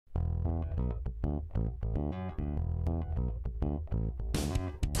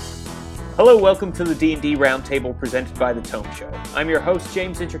Hello, welcome to the D&D Roundtable presented by The Tome Show. I'm your host,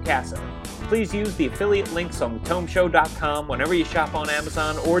 James Introcaso. Please use the affiliate links on thetomeshow.com whenever you shop on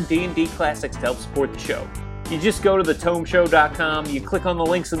Amazon or D&D Classics to help support the show. You just go to thetomeshow.com, you click on the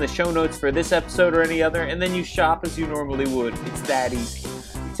links in the show notes for this episode or any other, and then you shop as you normally would. It's that easy.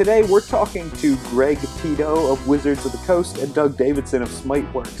 Today we're talking to Greg Tito of Wizards of the Coast and Doug Davidson of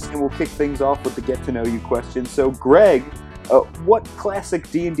Smiteworks, and we'll kick things off with the get-to-know-you question. So, Greg, what classic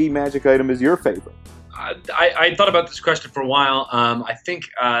D&D magic item is your favorite? I thought about this question for a while. I think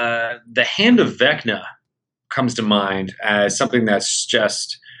the Hand of Vecna comes to mind as something that's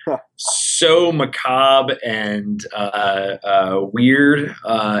just so macabre and weird,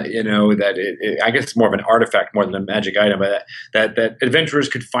 that I guess it's more of an artifact more than a magic item, but that adventurers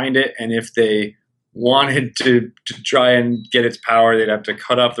could find it, and if they wanted to try and get its power, they'd have to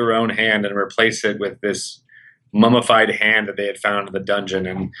cut off their own hand and replace it with this mummified hand that they had found in the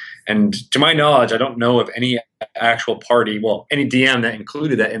dungeon. And to my knowledge, I don't know of any actual party, well, any DM that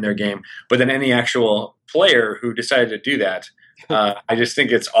included that in their game, but then any actual player who decided to do that. I just think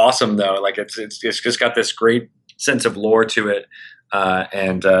it's awesome, though. Like it's just got this great sense of lore to it,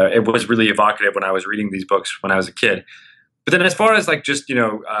 and it was really evocative when I was reading these books when I was a kid. But then, as far as like just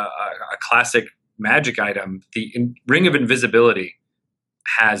a classic magic item, the Ring of Invisibility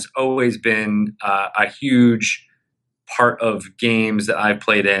has always been a huge part of games that I've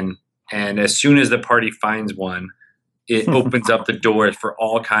played in, and as soon as the party finds one, it opens up the doors for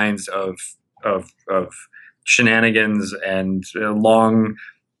all kinds of shenanigans and long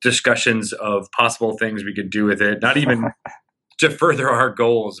discussions of possible things we could do with it. Not even to further our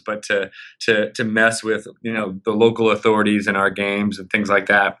goals, but to mess with the local authorities in our games and things like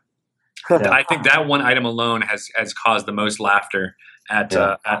that. Yeah. I think that one item alone has caused the most laughter at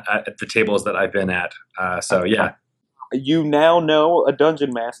the tables that I've been at. So yeah. You now know a dungeon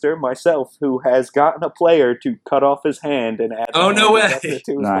master, myself, who has gotten a player to cut off his hand and add no way. To his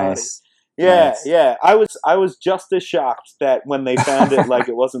Nice. body. Yeah, nice. Yeah. I was just as shocked that when they found it, like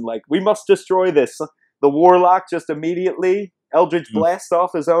it wasn't like, we must destroy this. The warlock just immediately Eldritch blasts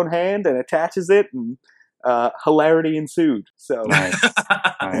off his own hand and attaches it, and hilarity ensued. So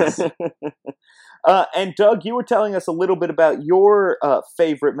Nice. And Doug, you were telling us a little bit about your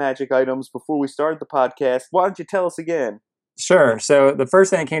favorite magic items before we started the podcast. Why don't you tell us again? Sure. So the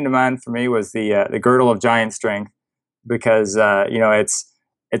first thing that came to mind for me was the Girdle of Giant Strength, because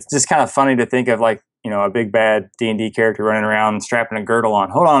it's just kind of funny to think of like a big bad D&D character running around strapping a girdle on.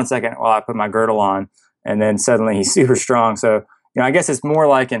 Hold on a second while I put my girdle on, and then suddenly he's super strong. So I guess it's more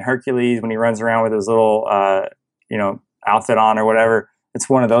like in Hercules when he runs around with his little outfit on or whatever. It's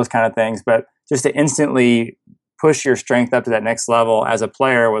one of those kind of things, but just to instantly push your strength up to that next level as a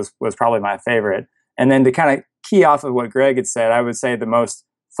player was probably my favorite. And then to kind of key off of what Greg had said, I would say the most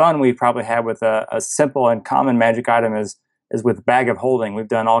fun we've probably had with a simple and common magic item is with Bag of Holding. We've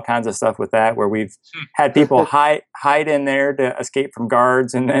done all kinds of stuff with that, where we've had people hide in there to escape from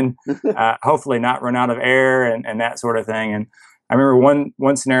guards, and then hopefully not run out of air and that sort of thing. And I remember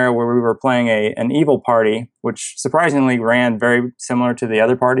one scenario where we were playing an evil party, which surprisingly ran very similar to the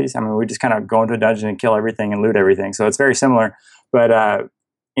other parties. I mean, we just kind of go into a dungeon and kill everything and loot everything. So it's very similar. But,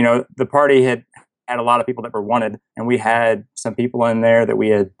 the party had a lot of people that were wanted, and we had some people in there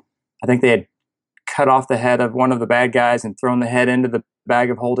that I think they had cut off the head of one of the bad guys and thrown the head into the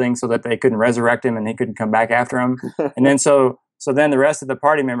Bag of Holding so that they couldn't resurrect him and he couldn't come back after him. And then so then the rest of the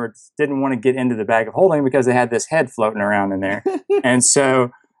party members didn't want to get into the Bag of Holding because they had this head floating around in there. And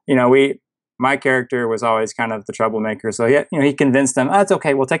so, my character was always kind of the troublemaker. So he convinced them, it's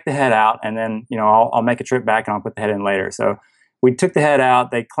okay, we'll take the head out, and then, I'll make a trip back and I'll put the head in later. So we took the head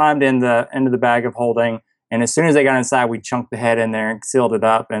out, they climbed into the Bag of Holding, and as soon as they got inside, we chunked the head in there and sealed it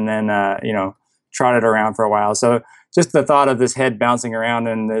up, and then, trotted around for a while. So just the thought of this head bouncing around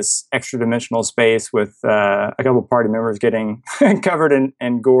in this extra dimensional space with a couple of party members getting covered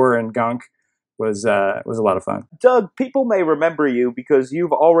in gore and gunk was a lot of fun. Doug, people may remember you because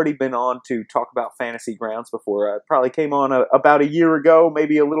you've already been on to talk about Fantasy Grounds before. Probably came on about a year ago,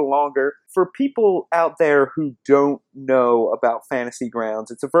 maybe a little longer. For people out there who don't know about Fantasy Grounds,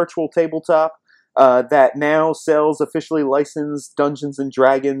 it's a virtual tabletop that now sells officially licensed Dungeons &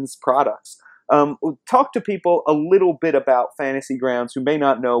 Dragons products. Talk to people a little bit about Fantasy Grounds who may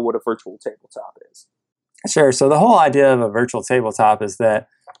not know what a virtual tabletop is. Sure. So the whole idea of a virtual tabletop is that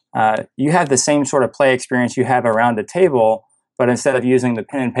you have the same sort of play experience you have around a table, but instead of using the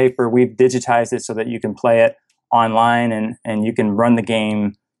pen and paper, we've digitized it so that you can play it online and you can run the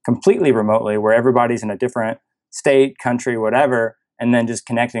game completely remotely, where everybody's in a different state, country, whatever, and then just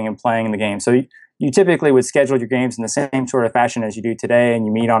connecting and playing the game. So you typically would schedule your games in the same sort of fashion as you do today, and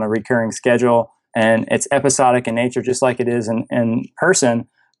you meet on a recurring schedule, and it's episodic in nature, just like it is in person.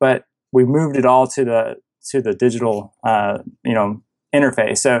 But we moved it all to the digital,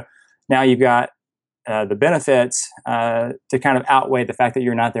 interface. So now you've got the benefits to kind of outweigh the fact that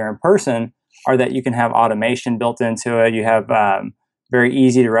you're not there in person, are that you can have automation built into it. You have very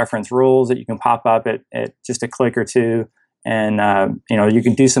easy to reference rules that you can pop up at just a click or two. And, you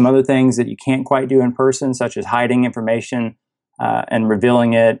can do some other things that you can't quite do in person, such as hiding information and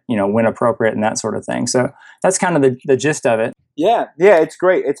revealing it, when appropriate and that sort of thing. So that's kind of the gist of it. Yeah, it's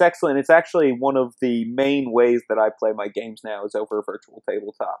great. It's excellent. It's actually one of the main ways that I play my games now is over virtual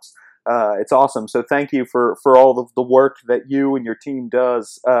tabletops. It's awesome. So thank you for all of the work that you and your team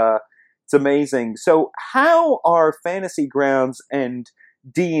does. It's amazing. So how are Fantasy Grounds and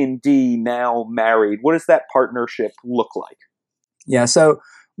D&D now married? What does that partnership look like? Yeah, so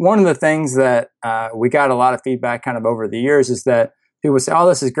one of the things that we got a lot of feedback kind of over the years is that people would say, oh,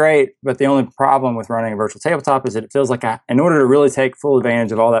 this is great, but the only problem with running a virtual tabletop is that it feels like in order to really take full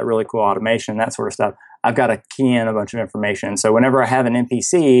advantage of all that really cool automation, that sort of stuff, I've got to key in a bunch of information. So whenever I have an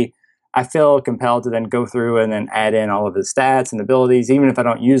NPC, I feel compelled to then go through and then add in all of the stats and abilities, even if I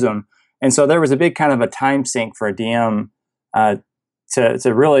don't use them. And so there was a big kind of a time sink for a DM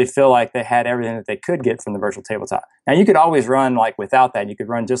to really feel like they had everything that they could get from the virtual tabletop. Now, you could always run like without that. You could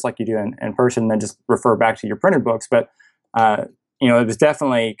run just like you do in person and then just refer back to your printed books. But, it was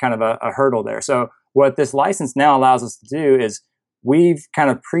definitely kind of a hurdle there. So what this license now allows us to do is we've kind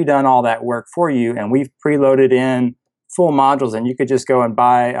of pre-done all that work for you, and we've preloaded in full modules, and you could just go and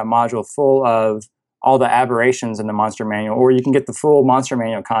buy a module full of all the aberrations in the monster manual, or you can get the full monster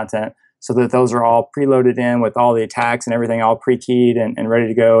manual content so that those are all preloaded in with all the attacks and everything all pre-keyed and ready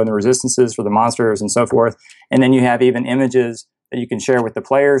to go, and the resistances for the monsters and so forth. And then you have even images that you can share with the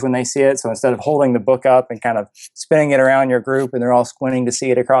players when they see it. So instead of holding the book up and kind of spinning it around your group and they're all squinting to see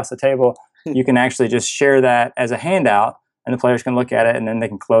it across the table, you can actually just share that as a handout, and the players can look at it, and then they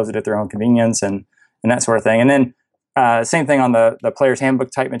can close it at their own convenience and that sort of thing. And then same thing on the player's handbook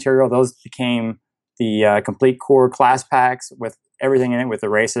type material. Those became the complete core class packs with everything in it, with the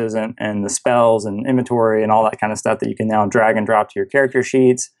races and the spells and inventory and all that kind of stuff that you can now drag and drop to your character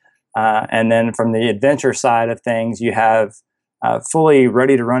sheets. And then from the adventure side of things, you have fully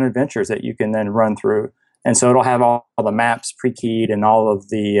ready to run adventures that you can then run through. And so it'll have all the maps pre-keyed and all of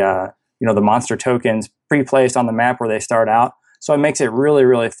the the monster tokens pre-placed on the map where they start out. So it makes it really,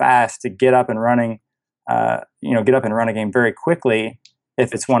 really fast to get up and running, get up and run a game very quickly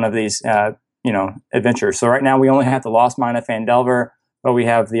if it's one of these adventures. So right now we only have the Lost Mine of Phandelver, but we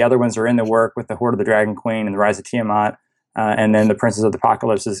have the other ones are in the work with the Horde of the Dragon Queen and the Rise of Tiamat, and then the Princess of the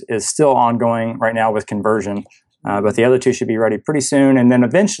Apocalypse is still ongoing right now with conversion. But the other two should be ready pretty soon. And then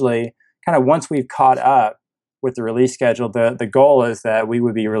eventually, kind of once we've caught up with the release schedule, the goal is that we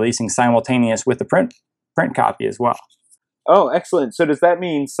would be releasing simultaneous with the print copy as well. Oh, excellent. So does that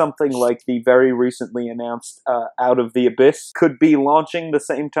mean something like the very recently announced Out of the Abyss could be launching the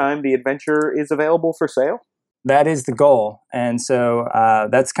same time the adventure is available for sale? That is the goal. And so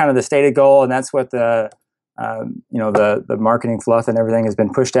that's kind of the stated goal, and that's what the marketing fluff and everything has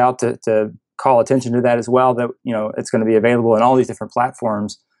been pushed out to call attention to that as well, that it's going to be available in all these different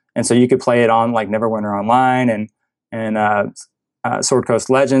platforms. And so you could play it on like Neverwinter Online, and Sword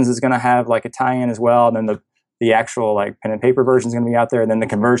Coast Legends is going to have like a tie-in as well. And then the actual like pen and paper version is going to be out there. And then the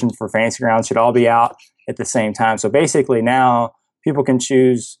conversion for Fantasy Grounds should all be out at the same time. So basically now people can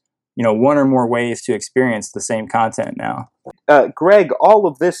choose, one or more ways to experience the same content now. Greg, all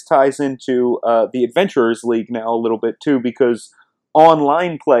of this ties into the Adventurers League now a little bit too, because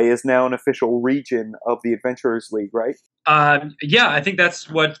online play is now an official region of the Adventurers League, right? Yeah, I think that's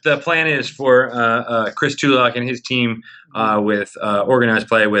what the plan is for Chris Tulloch and his team with organized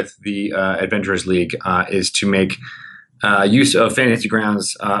play with the Adventurers League, is to make use of Fantasy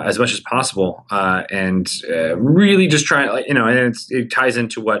Grounds as much as possible, and really just try, and it ties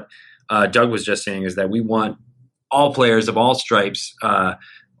into what Doug was just saying, is that we want all players of all stripes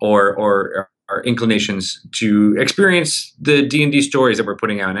or our inclinations to experience the D&D stories that we're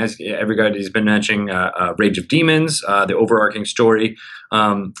putting out. And as everybody's been mentioning, Rage of Demons, the overarching story,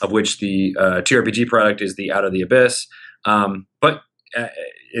 of which the TRPG product is the Out of the Abyss. But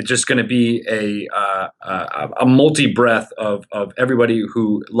it's just going to be a multi-breath of everybody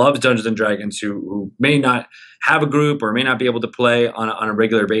who loves Dungeons and Dragons, who may not have a group or may not be able to play on a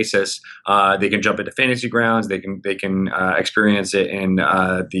regular basis, they can jump into Fantasy Grounds. They can experience it in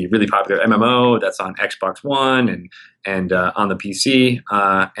the really popular MMO that's on Xbox One and on the PC,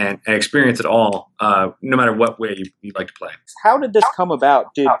 and experience it all, no matter what way you'd like to play. How did this come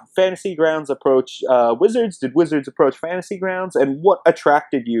about? Did Fantasy Grounds approach Wizards? Did Wizards approach Fantasy Grounds? And what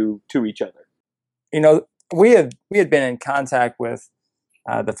attracted you to each other? We had been in contact with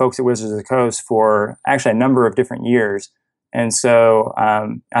the folks at Wizards of the Coast for actually a number of different years, and so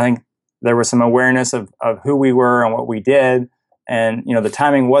I think there was some awareness of who we were and what we did. And, the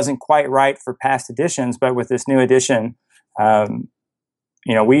timing wasn't quite right for past editions, but with this new edition,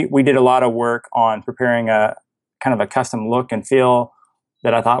 we did a lot of work on preparing a kind of a custom look and feel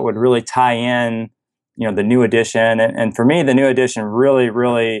that I thought would really tie in, the new edition. And for me, the new edition really,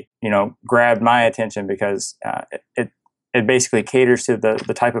 really, grabbed my attention because it basically caters to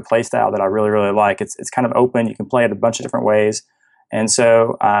the type of play style that I really, really like. It's kind of open. You can play it a bunch of different ways. And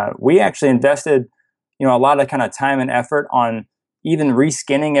so we actually invested, a lot of kind of time and effort on even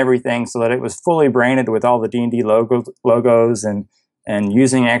reskinning everything so that it was fully branded with all the D&D logos and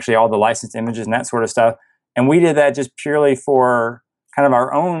using actually all the licensed images and that sort of stuff. And we did that just purely for kind of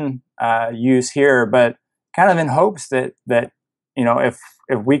our own use here, but kind of in hopes that if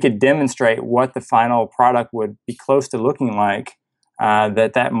we could demonstrate what the final product would be close to looking like,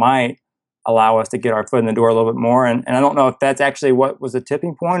 that might allow us to get our foot in the door a little bit more. And I don't know if that's actually what was the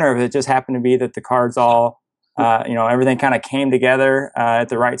tipping point or if it just happened to be that the cards all everything kind of came together at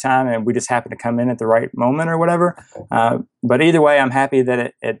the right time, and we just happened to come in at the right moment or whatever. But either way, I'm happy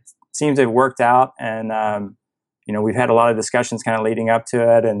that it seems to have worked out, and we've had a lot of discussions kind of leading up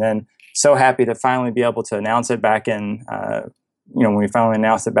to it, and then so happy to finally be able to announce it back in. When we finally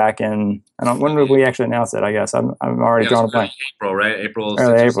announced it back in, when did we actually announce it? I guess I'm already drawing a blank. April, right?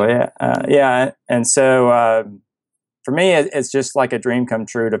 Early April, yeah. And so for me, it's just like a dream come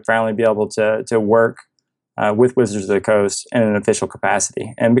true to finally be able to work with Wizards of the Coast in an official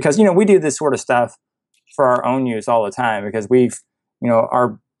capacity. And because, we do this sort of stuff for our own use all the time because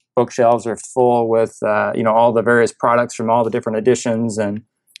our bookshelves are full with, all the various products from all the different editions. And,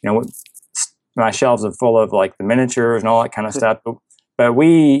 my shelves are full of like the miniatures and all that kind of stuff. But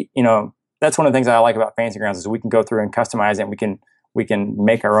we, that's one of the things I like about Fantasy Grounds is we can go through and customize it. And we can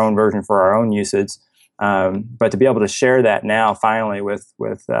make our own version for our own usage. But to be able to share that now finally with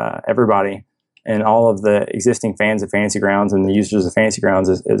everybody, and all of the existing fans of Fantasy Grounds and the users of Fantasy Grounds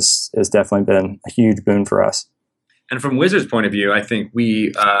is definitely been a huge boon for us. And from Wizards' point of view, I think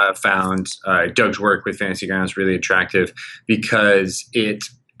we found Doug's work with Fantasy Grounds really attractive because it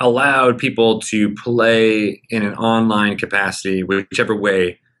allowed people to play in an online capacity whichever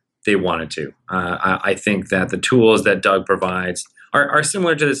way they wanted to. I think that the tools that Doug provides are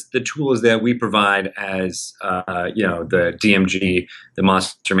similar to the tools that we provide as the DMG, the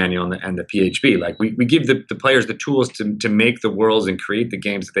Monster Manual, and the PHB. Like we give the players the tools to make the worlds and create the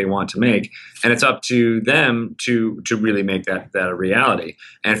games that they want to make, and it's up to them to really make that a reality.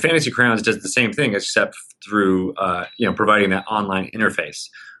 And Fantasy Grounds does the same thing, except through providing that online interface.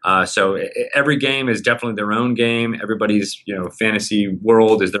 So every game is definitely their own game. Everybody's fantasy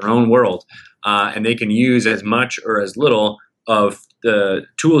world is their own world, and they can use as much or as little of the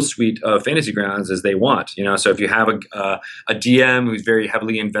tool suite of Fantasy Grounds as they want. So if you have a DM who's very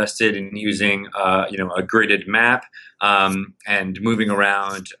heavily invested in using a gridded map and moving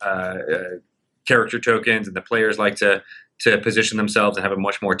around character tokens, and the players like to position themselves and have a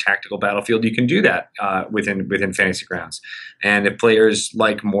much more tactical battlefield, you can do that within Fantasy Grounds. And if players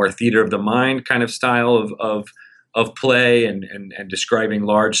like more theater of the mind kind of style of play and describing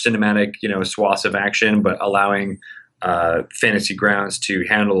large cinematic swaths of action, but allowing Fantasy Grounds to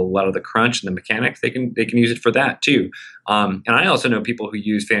handle a lot of the crunch and the mechanics, they can use it for that too. And I also know people who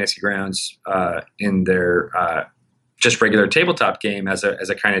use Fantasy Grounds in their just regular tabletop game as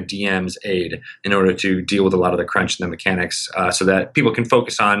a kind of DM's aid in order to deal with a lot of the crunch and the mechanics, so that people can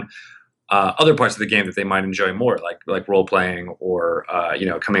focus on other parts of the game that they might enjoy more, like role playing or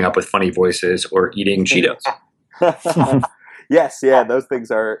coming up with funny voices or eating Cheetos. Yes, yeah, those things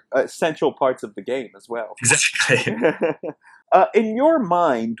are essential parts of the game as well. Exactly. In your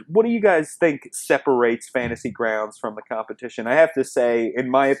mind, what do you guys think separates Fantasy Grounds from the competition? I have to say, in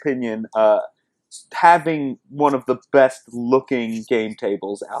my opinion, having one of the best looking game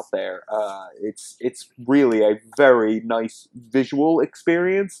tables out there, it's really a very nice visual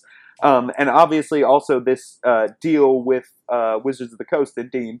experience. And obviously also this deal with Wizards of the Coast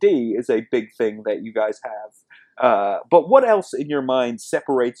and D&D is a big thing that you guys have. But what else in your mind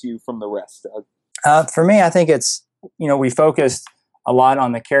separates you from the rest, Doug? For me, I think it's, we focused a lot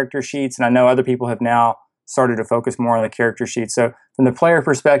on the character sheets, and I know other people have now started to focus more on the character sheet. So from the player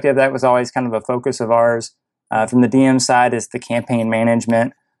perspective, that was always kind of a focus of ours. From the DM side, is the campaign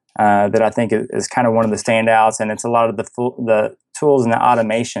management that I think is kind of one of the standouts, and it's a lot of the tools and the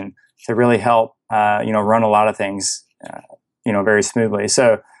automation to really help run a lot of things very smoothly.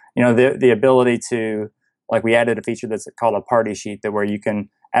 So the ability to, like, we added a feature that's called a party sheet, that where you can,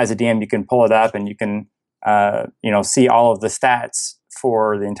 as a DM, you can pull it up and you can see all of the stats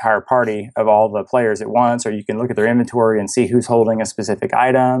for the entire party of all the players at once, or you can look at their inventory and see who's holding a specific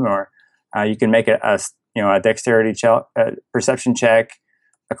item, or you can make a dexterity perception check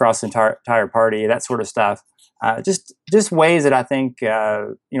across the entire party, that sort of stuff. Just ways that I think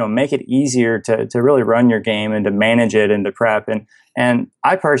make it easier to really run your game and to manage it and to prep. And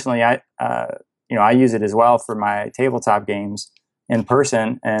I personally, I use it as well for my tabletop games in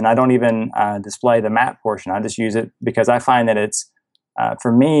person, and I don't even display the map portion. I just use it because I find that it's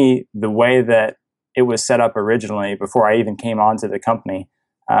for me, the way that it was set up originally before I even came onto the company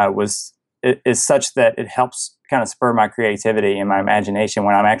is such that it helps kind of spur my creativity and my imagination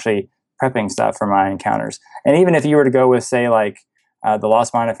when I'm actually prepping stuff for my encounters. And even if you were to go with, say, like the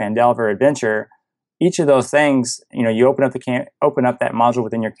Lost Mine of Phandelver adventure, each of those things, you open up that module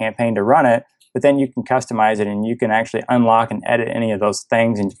within your campaign to run it, but then you can customize it and you can actually unlock and edit any of those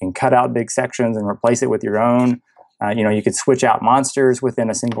things, and you can cut out big sections and replace it with your own. You could switch out monsters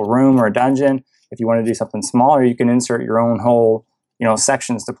within a single room or a dungeon. If you want to do something smaller, you can insert your own whole,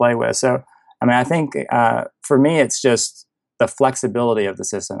 sections to play with. So, I think for me, it's just the flexibility of the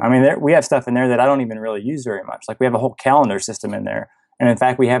system. We have stuff in there that I don't even really use very much. Like, we have a whole calendar system in there. And in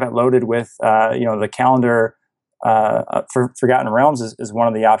fact, we have it loaded with, the calendar for Forgotten Realms is one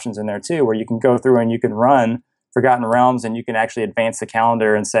of the options in there too, where you can go through and you can run Forgotten Realms and you can actually advance the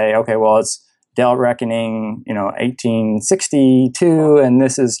calendar and say, okay, well, it's Dell Reckoning, 1862, and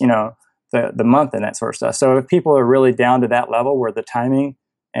this is, the month and that sort of stuff. So if people are really down to that level where the timing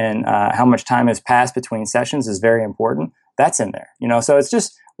and how much time has passed between sessions is very important, that's in there. So it's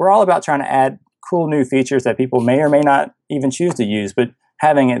just, we're all about trying to add cool new features that people may or may not even choose to use, but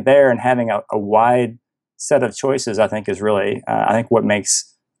having it there and having a wide set of choices, I think, is really, what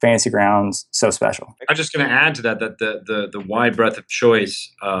makes Fantasy Grounds so special. I'm just going to add to that the wide breadth of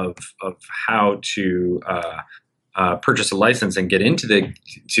choice of how to purchase a license and get into the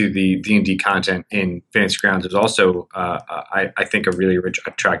D&D content in Fantasy Grounds is also, I think, a really rich,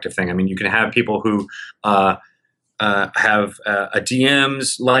 attractive thing. You can have people who have a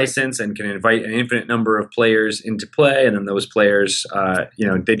DM's license and can invite an infinite number of players into play, and then those players,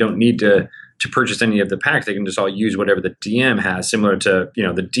 they don't need to purchase any of the packs. They can just all use whatever the DM has, similar to,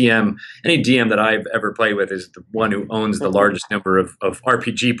 the DM, any DM that I've ever played with is the one who owns the largest number of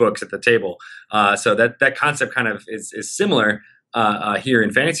RPG books at the table. So that concept kind of is similar here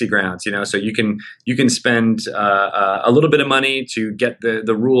in Fantasy Grounds, so you can spend a little bit of money to get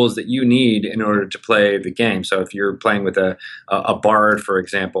the rules that you need in order to play the game. So if you're playing with a bard, for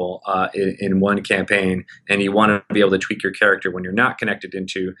example, in one campaign, and you want to be able to tweak your character when you're not connected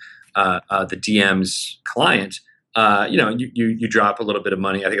into the DM's client, you drop a little bit of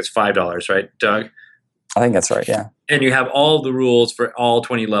money. I think it's $5, right, Doug? I think that's right, yeah. And you have all the rules for all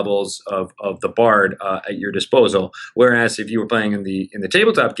 20 levels of the Bard at your disposal. Whereas if you were playing in the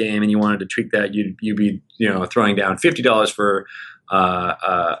tabletop game and you wanted to tweak that, you'd be throwing down $50 for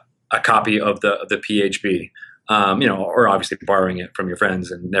a copy of the PHB. Or obviously borrowing it from your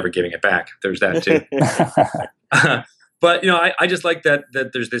friends and never giving it back. There's that too. But I just like that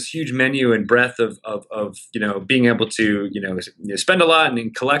there's this huge menu and breadth of being able to spend a lot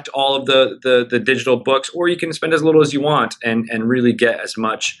and collect all of the digital books, or you can spend as little as you want and really get as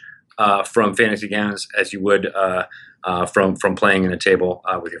much from Fantasy Grounds as you would from playing in a table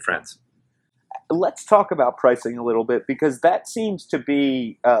with your friends. Let's talk about pricing a little bit, because that seems to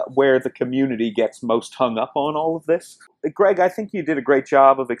be where the community gets most hung up on all of this. Greg, I think you did a great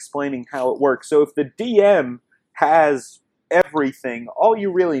job of explaining how it works. So if the DM has everything, all you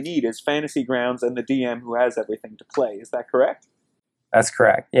really need is Fantasy Grounds and the DM who has everything to play. Is that correct? That's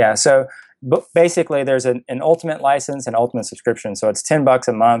correct. Yeah. So basically, there's an ultimate license and ultimate subscription. So it's $10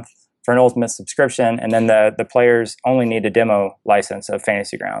 a month for an ultimate subscription, and then the players only need a demo license of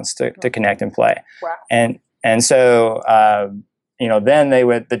Fantasy Grounds to connect and play. Wow. And so then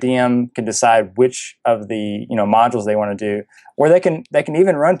the DM can decide which of the modules they want to do, or they can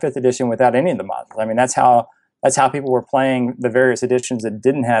even run 5th edition without any of the modules. That's how people were playing the various editions that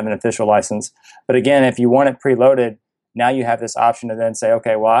didn't have an official license. But again, if you want it preloaded, now you have this option to then say,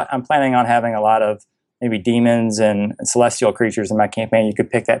 okay, well, I'm planning on having a lot of maybe demons and celestial creatures in my campaign. You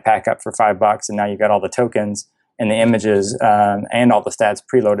could pick that pack up for $5, and now you got all the tokens and the images and all the stats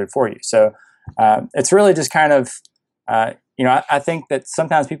preloaded for you. So it's really just kind of, I think that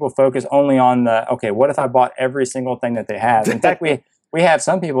sometimes people focus only on okay, what if I bought every single thing that they have? In fact, we have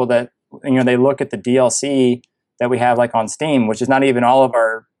some people that, they look at the DLC that we have like on Steam, which is not even all of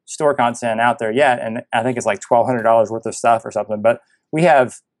our store content out there yet. And I think it's like $1,200 worth of stuff or something. But we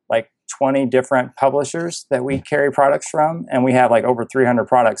have like 20 different publishers that we carry products from, and we have like over 300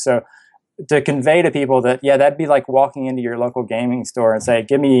 products. So to convey to people that, that'd be like walking into your local gaming store and say,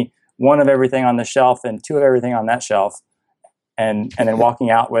 give me one of everything on the shelf and two of everything on that shelf. And then walking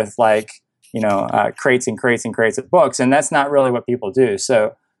out with like, crates and crates and crates of books. And that's not really what people do.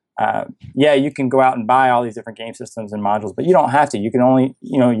 So, you can go out and buy all these different game systems and modules, but you don't have to. You can only,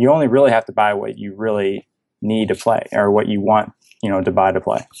 you only really have to buy what you really need to play or what you want, to buy to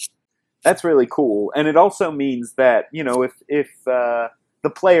play. That's really cool. And it also means that, if the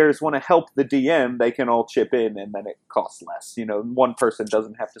players want to help the DM, they can all chip in and then it costs less. One person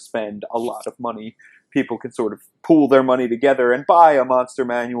doesn't have to spend a lot of money. People can sort of pool their money together and buy a monster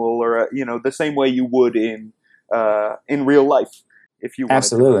manual or, the same way you would in real life. If you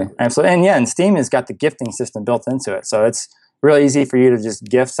absolutely. And Steam has got the gifting system built into it. So it's really easy for you to just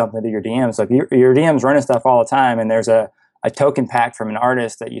gift something to your DMs. So if your DM's running stuff all the time and there's a token pack from an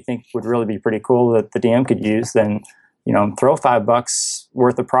artist that you think would really be pretty cool that the DM could use, then throw $5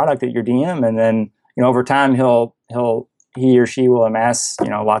 worth of product at your DM, and then over time he or she will amass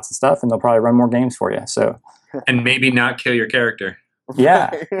lots of stuff, and they'll probably run more games for you. So and maybe not kill your character.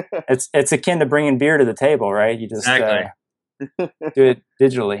 Yeah, it's akin to bringing beer to the table, right? You just do it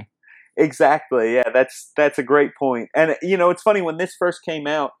digitally. Exactly. Yeah, that's a great point. And it's funny, when this first came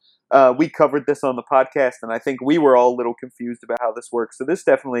out, we covered this on the podcast, and I think we were all a little confused about how this works. So this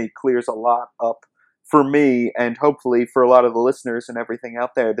definitely clears a lot up for me, and hopefully for a lot of the listeners and everything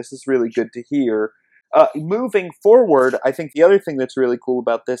out there. This is really good to hear. Moving forward, I think the other thing that's really cool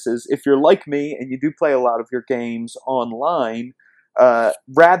about this is if you're like me and you do play a lot of your games online,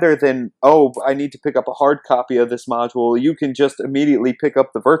 rather than, I need to pick up a hard copy of this module, you can just immediately pick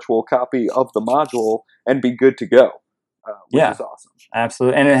up the virtual copy of the module and be good to go, which is awesome.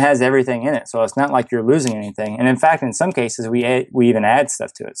 Absolutely. And it has everything in it. So it's not like you're losing anything. And in fact, in some cases, we even add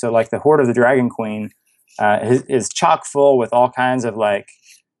stuff to it. So like the Hoard of the Dragon Queen is chock full with all kinds of like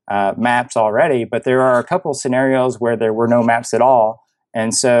maps already, but there are a couple scenarios where there were no maps at all.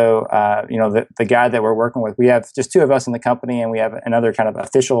 And so, the guy that we're working with, we have just two of us in the company, and we have another kind of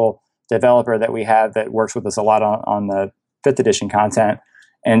official developer that we have that works with us a lot on the 5th edition content.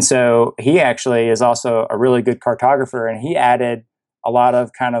 And so he actually is also a really good cartographer, and he added a lot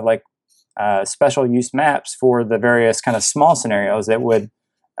of kind of like special use maps for the various kind of small scenarios that would,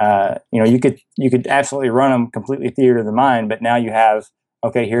 you could absolutely run them completely theater of the mind, but now you have,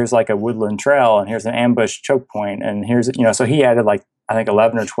 okay, here's like a woodland trail, and here's an ambush choke point, and here's, so he added like, I think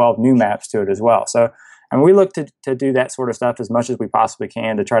 11 or 12 new maps to it as well. So, and we look to do that sort of stuff as much as we possibly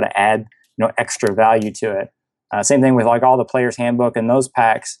can to try to add, extra value to it. Same thing with like all the player's handbook and those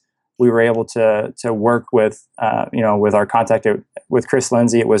packs. We were able to work with, with our contact with Chris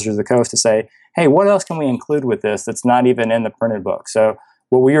Lindsay at Wizards of the Coast to say, hey, what else can we include with this that's not even in the printed book? So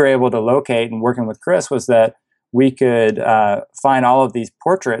what we were able to locate and working with Chris was that we could find all of these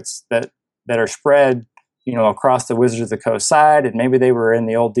portraits that are spread across the Wizards of the Coast side, and maybe they were in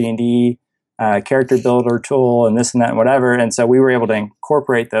the old D&D character builder tool and this and that and whatever. And so we were able to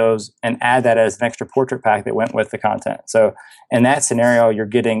incorporate those and add that as an extra portrait pack that went with the content. So in that scenario, you're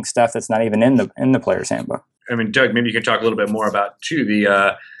getting stuff that's not even in the player's handbook. I mean, Doug, maybe you can talk a little bit more about too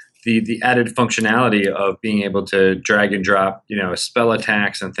the added functionality of being able to drag and drop, spell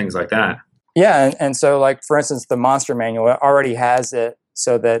attacks and things like that. Yeah, and so like for instance, the monster manual already has it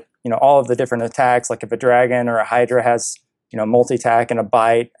so that all of the different attacks, like if a dragon or a hydra has multi-attack and a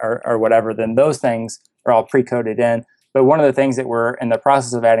bite or whatever, then those things are all pre-coded in. But one of the things that we're in the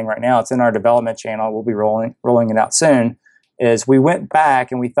process of adding right now, it's in our development channel, we'll be rolling it out soon, is we went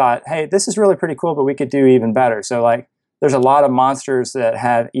back and we thought, hey, this is really pretty cool, but we could do even better. So like there's a lot of monsters that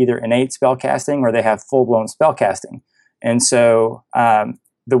have either innate spellcasting or they have full-blown spellcasting. And so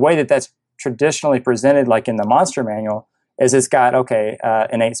the way that that's traditionally presented, like in the monster manual, is it's got,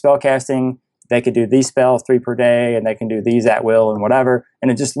 innate spellcasting, they could do these spells 3 per day, and they can do these at will and whatever,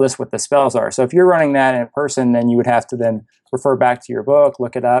 and it just lists what the spells are. So if you're running that in person, then you would have to then refer back to your book,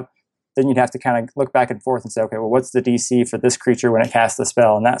 look it up, then you'd have to kind of look back and forth and say, okay, well, what's the DC for this creature when it casts the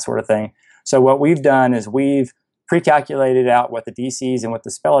spell and that sort of thing. So what we've done is we've pre-calculated out what the DCs and what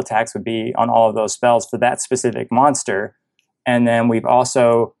the spell attacks would be on all of those spells for that specific monster, and then we've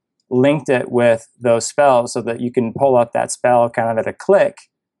also linked it with those spells so that you can pull up that spell kind of at a click,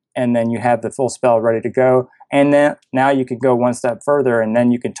 and then you have the full spell ready to go. And then now you can go one step further, and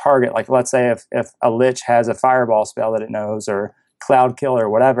then you can target, like let's say if a Lich has a fireball spell that it knows, or Cloud Kill or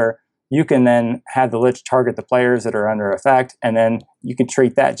whatever, you can then have the Lich target the players that are under effect, and then you can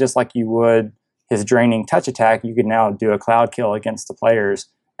treat that just like you would his draining touch attack. You can now do a Cloud Kill against the players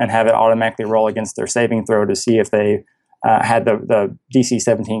and have it automatically roll against their saving throw to see if they had the DC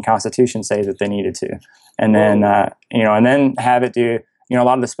 17 Constitution save that they needed to, and then and then have it do. A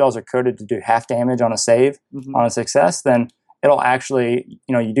lot of the spells are coded to do half damage on a save on a success. Then it'll actually,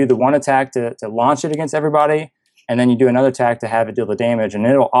 you do the one attack to launch it against everybody, and then you do another attack to have it deal the damage, and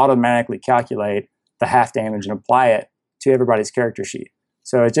it'll automatically calculate the half damage and apply it to everybody's character sheet.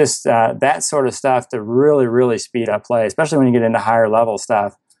 So it just that sort of stuff to really, really speed up play, especially when you get into higher level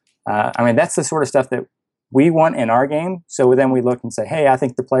stuff. That's the sort of stuff that we want in our game. So then we look and say, hey, I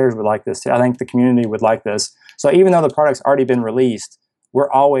think the players would like this too. I think the community would like this. So even though the product's already been released,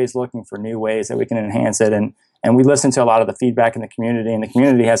 we're always looking for new ways that we can enhance it. And we listen to a lot of the feedback in the community, and the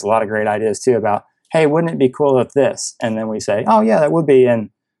community has a lot of great ideas too about, hey, wouldn't it be cool if this? And then we say, oh yeah, that would be. And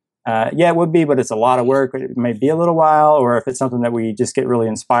it would be, but it's a lot of work. It may be a little while, or if it's something that we just get really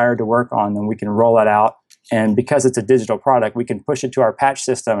inspired to work on, then we can roll that out. And because it's a digital product, we can push it to our patch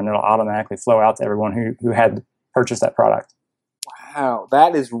system, and it'll automatically flow out to everyone who had purchased that product. Wow,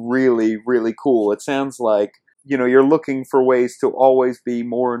 that is really, really cool. It sounds like you're looking for ways to always be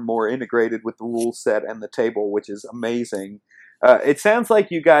more and more integrated with the rule set and the table, which is amazing. It sounds like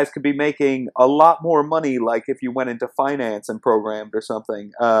you guys could be making a lot more money, like if you went into finance and programmed or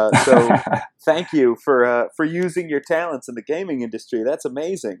something. So thank you for using your talents in the gaming industry. That's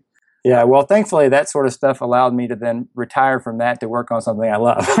amazing. Yeah, well, thankfully, that sort of stuff allowed me to then retire from that to work on something I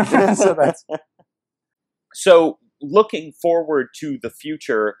love. So looking forward to the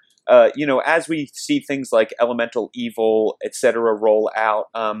future, as we see things like Elemental Evil, etc., roll out,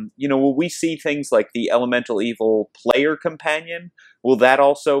 will we see things like the Elemental Evil player companion? Will that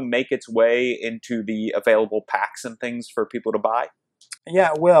also make its way into the available packs and things for people to buy?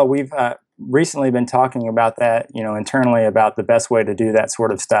 Yeah, well, we've recently been talking about that, internally about the best way to do that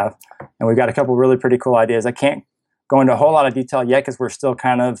sort of stuff. And we've got a couple really pretty cool ideas. I can't go into a whole lot of detail yet because we're still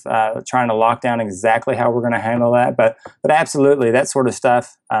kind of trying to lock down exactly how we're going to handle that. But absolutely, that sort of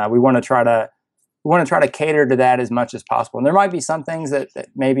stuff, we want to try to cater to that as much as possible. And there might be some things that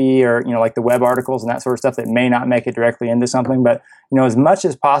maybe are, like the web articles and that sort of stuff that may not make it directly into something. But as much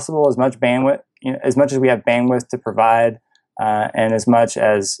as possible, as much bandwidth, as much as we have bandwidth to provide, and as much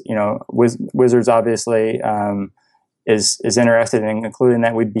as Wizards obviously is interested in including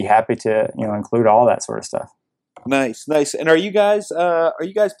that, we'd be happy to include all that sort of stuff. Nice. And are you guys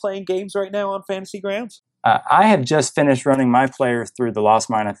playing games right now on Fantasy Grounds? I have just finished running my players through the Lost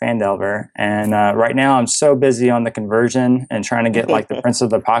Mine of Phandelver, and right now I'm so busy on the conversion and trying to get like the Prince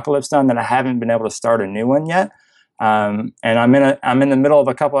of the Apocalypse done that I haven't been able to start a new one yet. And I'm in the middle of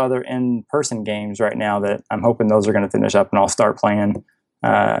a couple other in-person games right now that I'm hoping those are going to finish up, and I'll start playing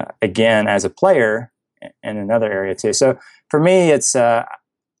again as a player in another area too. So for me, it's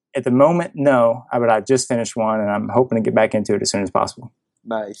at the moment, no, but I just finished one, and I'm hoping to get back into it as soon as possible.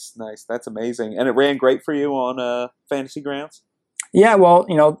 Nice. That's amazing. And it ran great for you on Fantasy Grounds? Yeah, well,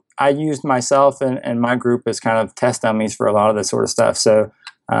 I used myself and my group as kind of test dummies for a lot of this sort of stuff. So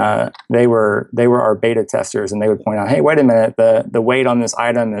they were our beta testers, and they would point out, hey, wait a minute, the weight on this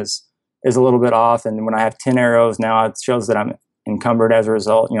item is a little bit off, and when I have 10 arrows, now it shows that I'm encumbered as a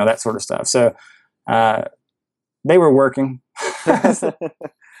result, that sort of stuff. So they were working.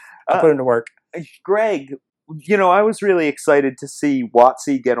 I put them to work. Greg, I was really excited to see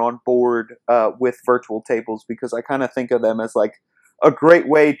WotC get on board with virtual tables, because I kind of think of them as like a great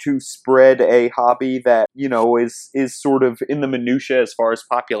way to spread a hobby that, is sort of in the minutia as far as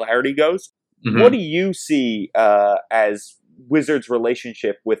popularity goes. Mm-hmm. What do you see as Wizards'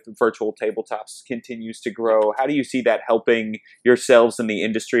 relationship with virtual tabletops continues to grow? How do you see that helping yourselves and the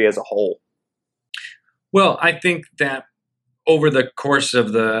industry as a whole? Well, I think that over the course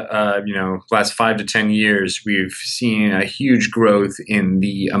of the last 5 to 10 years, we've seen a huge growth in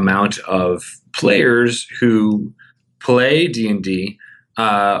the amount of players who play D&D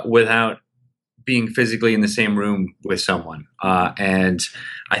without being physically in the same room with someone. And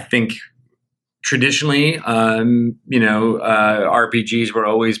I think traditionally, RPGs were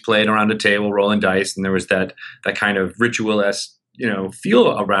always played around a table, rolling dice, and there was that kind of ritual-esque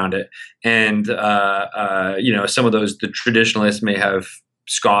feel around it. And, some of the traditionalists may have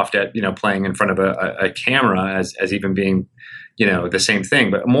scoffed at, playing in front of a camera as even being, the same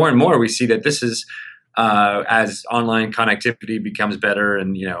thing. But more and more we see that this is as online connectivity becomes better,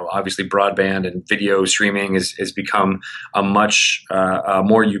 and obviously broadband and video streaming has become a much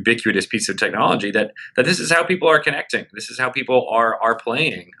more ubiquitous piece of technology, that this is how people are connecting. This is how people are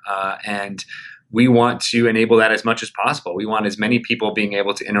playing, and we want to enable that as much as possible. We want as many people being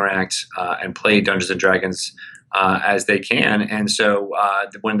able to interact and play Dungeons and Dragons as they can. And so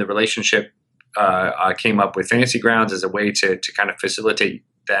when the relationship came up with Fantasy Grounds as a way to kind of facilitate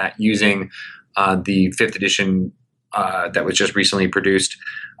that using the 5th edition that was just recently produced,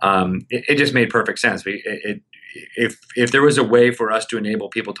 it just made perfect sense. If there was a way for us to enable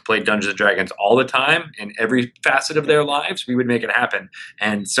people to play Dungeons and Dragons all the time in every facet of their lives, we would make it happen.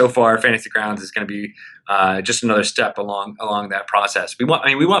 And so far, Fantasy Grounds is going to be just another step along that process. We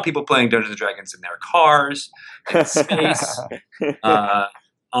want people playing Dungeons and Dragons in their cars, in space,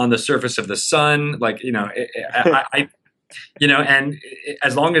 on the surface of the sun. And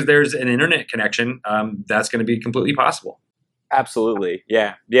as long as there's an internet connection, that's going to be completely possible. Absolutely.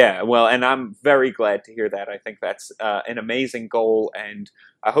 Yeah. Well, and I'm very glad to hear that. I think that's an amazing goal, and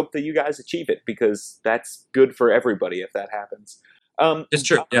I hope that you guys achieve it, because that's good for everybody if that happens. It's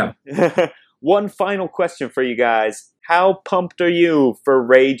true. Yeah. One final question for you guys. How pumped are you for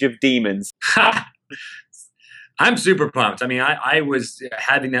Rage of Demons? I'm super pumped. I mean, I was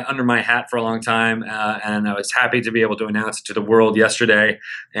having that under my hat for a long time, and I was happy to be able to announce it to the world yesterday,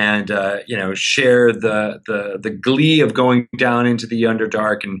 and share the glee of going down into the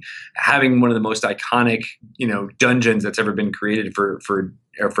Underdark and having one of the most iconic dungeons that's ever been created for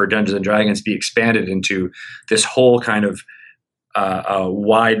Dungeons and Dragons be expanded into this whole kind of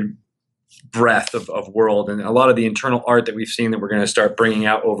wide breadth of world. And a lot of the internal art that we've seen that we're going to start bringing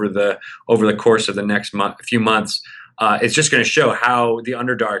out over the course of the next few months, it's just going to show how the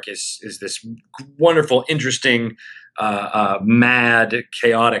Underdark is this wonderful, interesting, mad,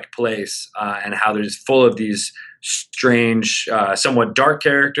 chaotic place, and how there's full of these strange, somewhat dark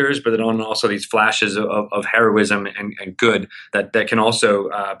characters, but then also these flashes of heroism and good that can also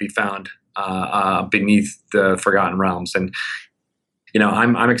be found beneath the Forgotten Realms. And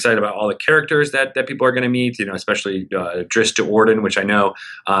I'm excited about all the characters that people are going to meet, especially Drizzt Do'Urden, which I know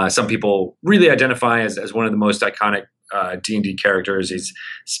some people really identify as one of the most iconic D&D characters. He's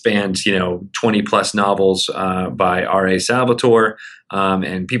spanned, 20 plus novels by R.A. Salvatore,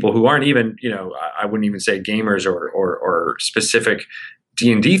 and people who aren't even, I wouldn't even say gamers or specific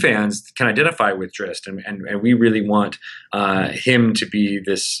D&D fans can identify with Drizzt, and we really want him to be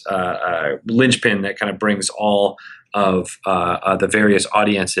this linchpin that kind of brings all of the various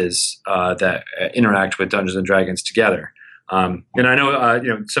audiences that interact with Dungeons and Dragons together. And I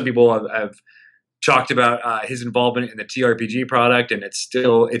know some people have talked about his involvement in the TRPG product, and it's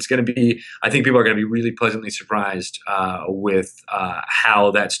going to be, I think people are going to be really pleasantly surprised with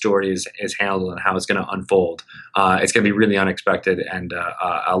how that story is handled and how it's going to unfold. It's going to be really unexpected and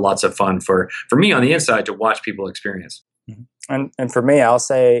lots of fun for me on the inside to watch people experience. And for me, I'll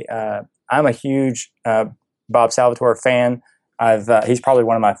say I'm a huge Bob Salvatore fan. He's probably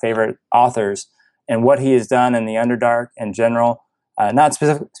one of my favorite authors, and what he has done in the Underdark in general, not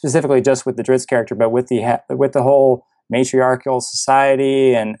specifically just with the Drizzt character, but with the whole matriarchal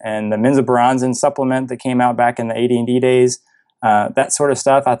society and the Menzoberranzan supplement that came out back in the AD&D days. That sort of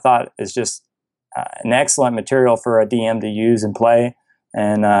stuff I thought is just an excellent material for a DM to use and play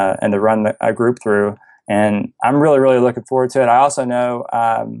and to run a group through. And I'm really, really looking forward to it. I also know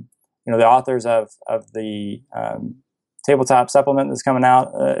the authors of the tabletop supplement that's coming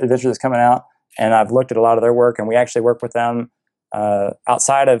out, adventure that's coming out, and I've looked at a lot of their work, and we actually work with them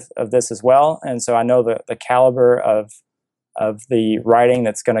outside of this as well. And so I know the caliber of the writing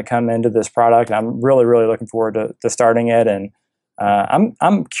that's going to come into this product, and I'm really, really looking forward to starting it. And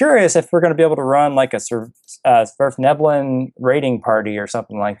I'm curious if we're going to be able to run like a Svirfneblin raiding party or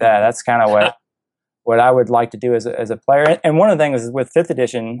something like that. That's kind of what I would like to do as a player. And one of the things is with 5th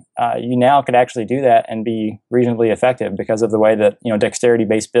edition, you now could actually do that and be reasonably effective because of the way that,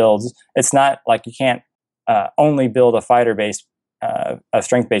 dexterity-based builds. It's not like you can't only build a fighter-based, a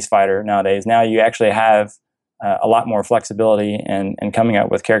strength-based fighter nowadays. Now you actually have a lot more flexibility and coming up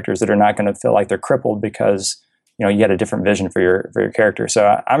with characters that are not going to feel like they're crippled because, you had a different vision for your character.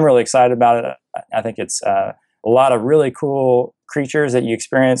 So I'm really excited about it. I think it's a lot of really cool creatures that you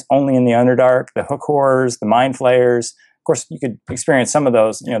experience only in the Underdark, the hook horrors, the mind flayers. Of course, you could experience some of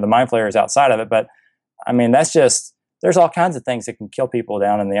those, the mind flayers outside of it, but I mean, there's all kinds of things that can kill people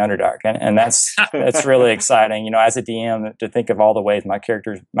down in the Underdark. And that's really exciting, as a DM, to think of all the ways my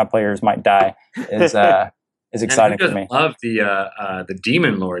players might die is exciting for me. I love the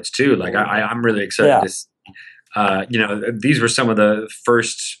demon lords too. Like I'm really excited to see these were some of the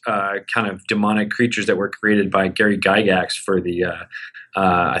first kind of demonic creatures that were created by Gary Gygax for the,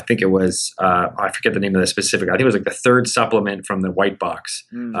 I think it was, I forget the name of the specific, I think it was like the third supplement from the white box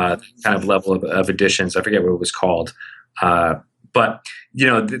kind of level of editions. I forget what it was called. But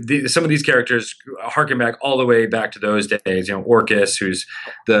some of these characters harken back all the way back to those days. Orcus, who's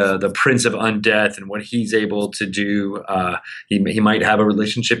the Prince of Undeath, and what he's able to do. He might have a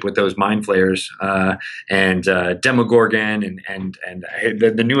relationship with those mind flayers, and Demogorgon, and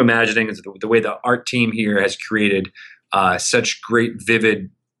the new imaginings. The way the art team here has created such great, vivid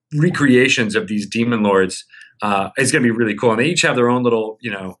recreations of these demon lords is going to be really cool. And they each have their own little,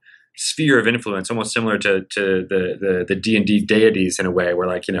 sphere of influence, almost similar to the D&D deities in a way,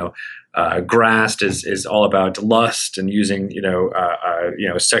 where Grast is all about lust and using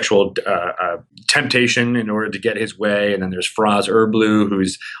sexual temptation in order to get his way, and then there's Fraz Urblu,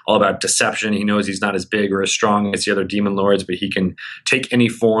 who's all about deception. He knows he's not as big or as strong as the other demon lords, but he can take any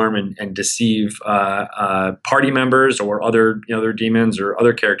form and deceive party members or other demons or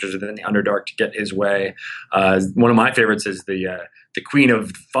other characters within the Underdark to get his way. One of my favorites is the Queen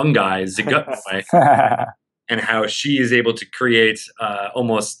of Fungi, Zigutmoi, and how she is able to create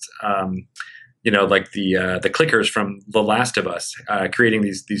almost, like the clickers from The Last of Us, creating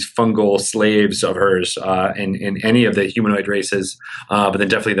these fungal slaves of hers in any of the humanoid races, but then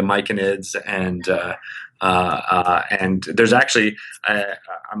definitely the Myconids and there's actually I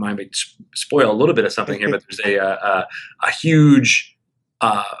might spoil a little bit of something here, but there's a huge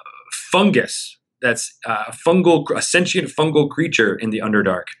fungus. That's a sentient fungal creature in the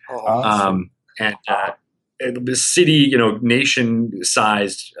Underdark. Oh, awesome. And the city,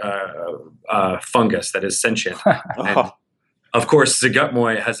 nation-sized fungus that is sentient. And of course,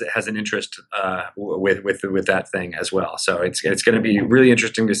 Zigutmoi has an interest with that thing as well. So it's going to be really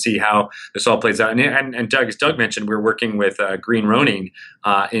interesting to see how this all plays out. And Doug, as Doug mentioned, we're working with Green Ronin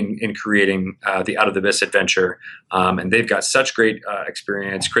in creating the Out of the Abyss adventure, and they've got such great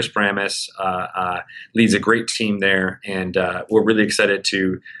experience. Chris Bramis leads a great team there, and we're really excited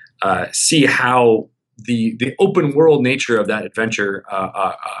to see how the open world nature of that adventure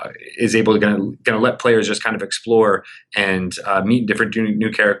is able to going to let players just kind of explore and meet different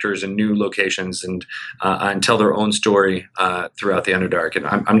new characters and new locations and tell their own story throughout the Underdark.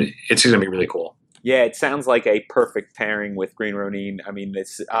 And it's going to be really cool. Yeah, it sounds like a perfect pairing with Green Ronin. I mean,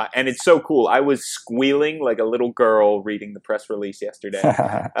 and it's so cool. I was squealing like a little girl reading the press release yesterday.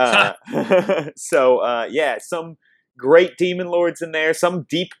 Some great demon lords in there, some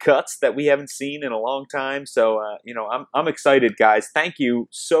deep cuts that we haven't seen in a long time. So, I'm excited, guys. Thank you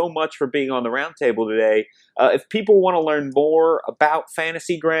so much for being on the roundtable today. If people want to learn more about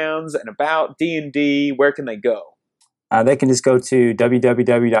Fantasy Grounds and about D&D, where can they go? They can just go to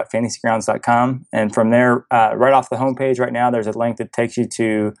www.fantasygrounds.com, and from there, right off the homepage right now, there's a link that takes you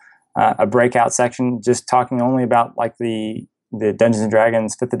to a breakout section, just talking only about like the Dungeons &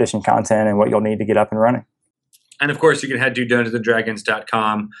 Dragons 5th edition content and what you'll need to get up and running. And of course, you can head to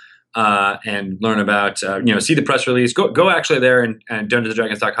dungeonsanddragons.com and learn about, see the press release. Go actually there and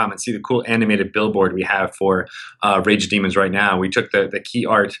dungeonsanddragons.com and see the cool animated billboard we have for Rage Demons right now. We took the key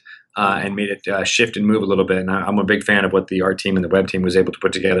art and made it shift and move a little bit. And I'm a big fan of what the art team and the web team was able to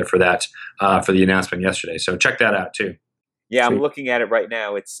put together for that, for the announcement yesterday. So check that out too. Yeah, I'm looking at it right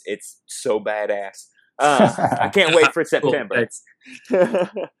now. It's so badass. I can't wait for September.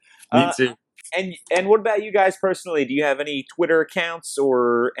 Me too. And what about you guys personally? Do you have any Twitter accounts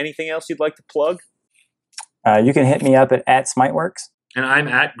or anything else you'd like to plug? You can hit me up at Smiteworks. And I'm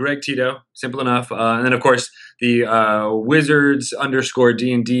at Greg Tito. Simple enough. And then, of course, the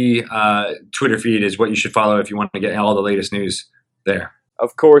Wizards_D&D Twitter feed is what you should follow if you want to get all the latest news there.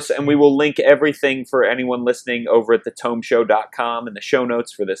 Of course, and we will link everything for anyone listening over at thetomeshow.com in the show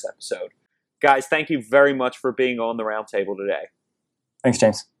notes for this episode. Guys, thank you very much for being on the roundtable today. Thanks,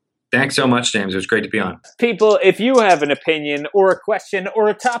 James. Thanks so much, James. It was great to be on. People, if you have an opinion or a question or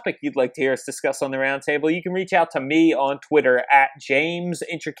a topic you'd like to hear us discuss on the roundtable, you can reach out to me on Twitter at James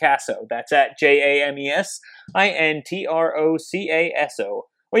Introcaso. That's at JamesIntrocaso.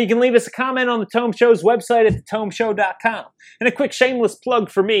 Or you can leave us a comment on the Tome Show's website at thetomeshow.com. And a quick shameless plug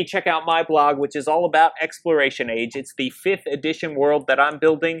for me, check out my blog, which is all about Exploration Age. It's the 5th edition world that I'm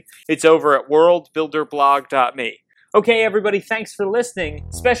building. It's over at worldbuilderblog.me. Okay, everybody, thanks for listening.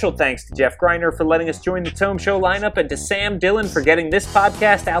 Special thanks to Jeff Greiner for letting us join the Tome Show lineup, and to Sam Dillon for getting this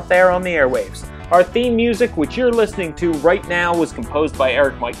podcast out there on the airwaves. Our theme music, which you're listening to right now, was composed by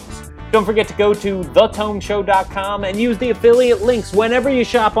Eric Michaels. Don't forget to go to thetomeshow.com and use the affiliate links whenever you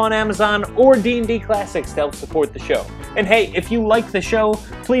shop on Amazon or D&D Classics to help support the show. And hey, if you like the show,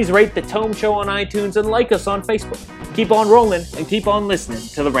 please rate the Tome Show on iTunes and like us on Facebook. Keep on rolling and keep on listening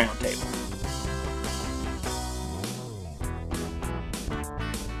to the Roundtable.